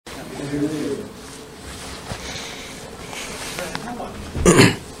What point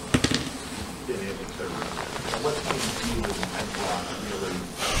do you and Brock really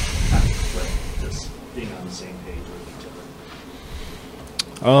have to click, just being on the same page with each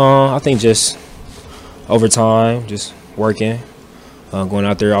other? I think just over time, just working, going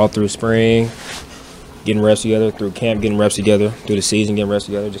out there all through spring, getting reps together, through camp, getting reps together, through the season, getting reps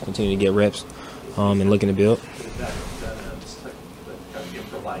together, just continue to get reps and looking to build. That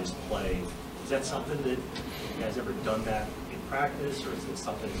improvised play, is that something that you guys ever done that in practice, or is it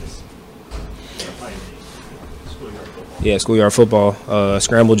something just playing schoolyard football? Yeah, schoolyard football,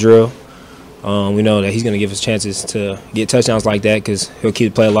 scramble drill. We know that he's going to give us chances to get touchdowns like that because he'll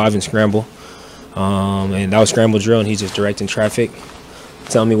keep the play alive and scramble. And that was scramble drill, and he's just directing traffic,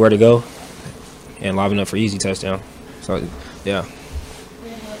 telling me where to go, and lining up for easy touchdown. So, yeah.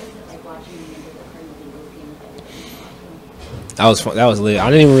 That was fun. That was lit. I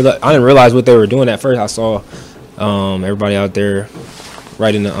didn't realize what they were doing at first. I saw everybody out there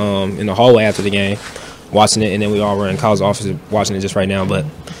right in the hallway after the game, watching it, and then we all were in Kyle's office watching it just right now. But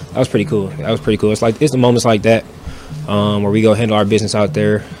that was pretty cool. It's the moments like that where we go handle our business out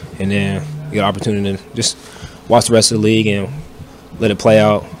there, and then we get an opportunity to just watch the rest of the league and let it play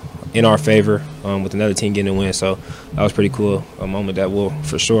out in our favor with another team getting a win. So that was pretty cool. A moment that I'll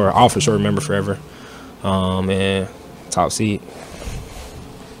for sure remember forever. And top seed.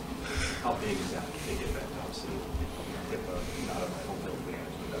 How big is that to get that top seed? Not a home field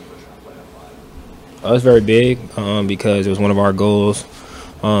advantage with that first round playoff. It's very big because it was one of our goals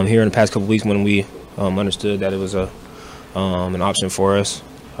here in the past couple weeks when we understood that it was an option for us,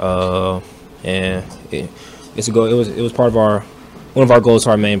 and it's a goal. It was part of one of our goals to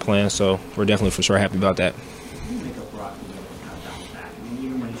our main plan. So we're definitely for sure happy about that.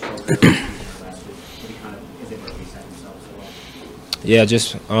 Yeah,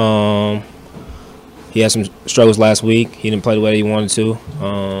 just he had some struggles last week. He didn't play the way that he wanted to,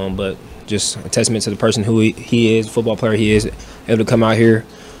 but just a testament to the person who he is, football player he is, able to come out here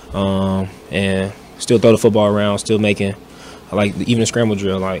and still throw the football around, still making, like, even a scramble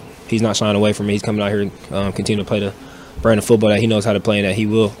drill. Like, he's not shying away from me. He's coming out here and continue to play the brand of football that he knows how to play and that he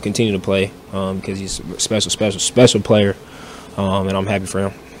will continue to play because he's a special player, and I'm happy for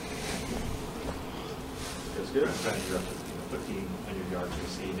him. You're up to 1,500 yards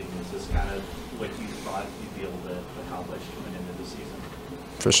receiving. Is this kind of what you thought you'd be able to accomplish coming into the season?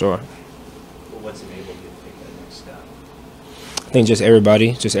 For sure. Well, what's enabled you to take that next step? I think just everybody,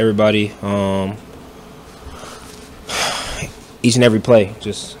 each and every play.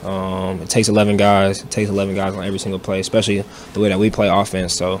 Just it takes 11 guys. It takes 11 guys on every single play, especially the way that we play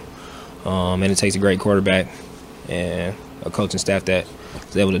offense. So, and it takes a great quarterback and a coaching staff that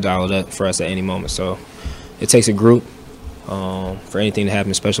is able to dial it up for us at any moment. So, it takes a group for anything to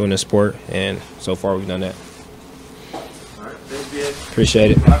happen, especially in this sport. And so far, we've done that. All right, thanks, BA.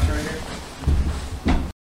 Appreciate it.